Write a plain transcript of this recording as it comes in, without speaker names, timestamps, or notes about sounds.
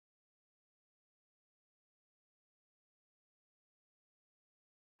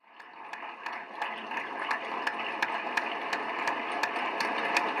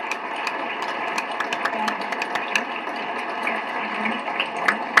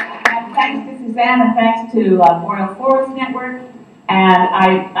Suzanne, and thanks to Boreal Forest Network. And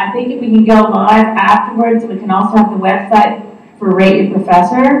I think if we can go live afterwards, we can also have the website for Rate Your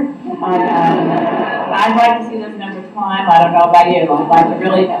Professor. I'd like to see those numbers climb. I don't know about you. I'd like to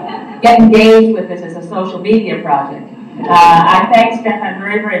really get engaged with this as a social media project. I thank Stefan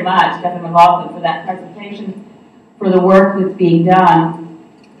very, very much, Stefan McLaughlin, for that presentation, for the work that's being done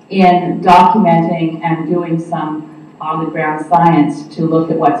in documenting and doing some on-the-ground science to look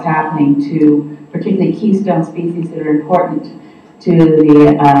at what's happening to particularly keystone species that are important to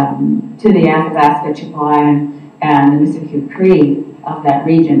the Athabasca, Chipewyan, and the Mississippi Cree of that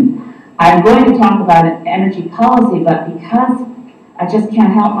region. I'm going to talk about an energy policy, but because I just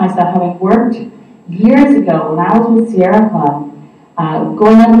can't help myself, having worked years ago when I was with Sierra Club,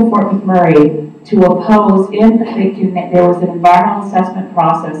 going up to Fort McMurray to oppose, there was an environmental assessment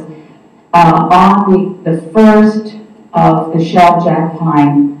process on the first of the Shell Jack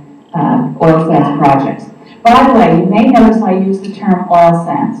Pine oil sands projects. By the way, you may notice I use the term oil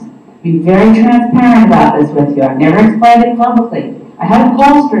sands. Be very transparent about this with you. I've never explained it publicly. I had a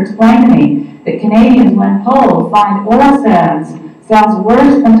pollster explain to me that Canadians, when polled, find oil sands sounds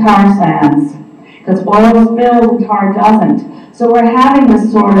worse than tar sands because oil spills and tar doesn't. So we're having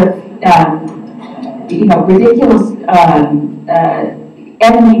this sort of, ridiculous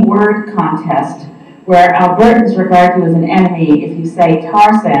enemy word contest where Albertans regard you as an enemy if you say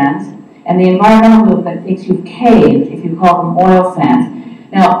tar sands, and the environmental movement thinks you've caved if you call them oil sands.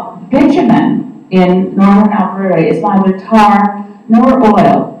 Now, bitumen in northern Alberta is neither tar nor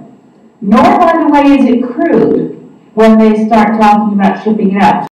oil, nor, by the way, is it crude when they start talking about shipping it out.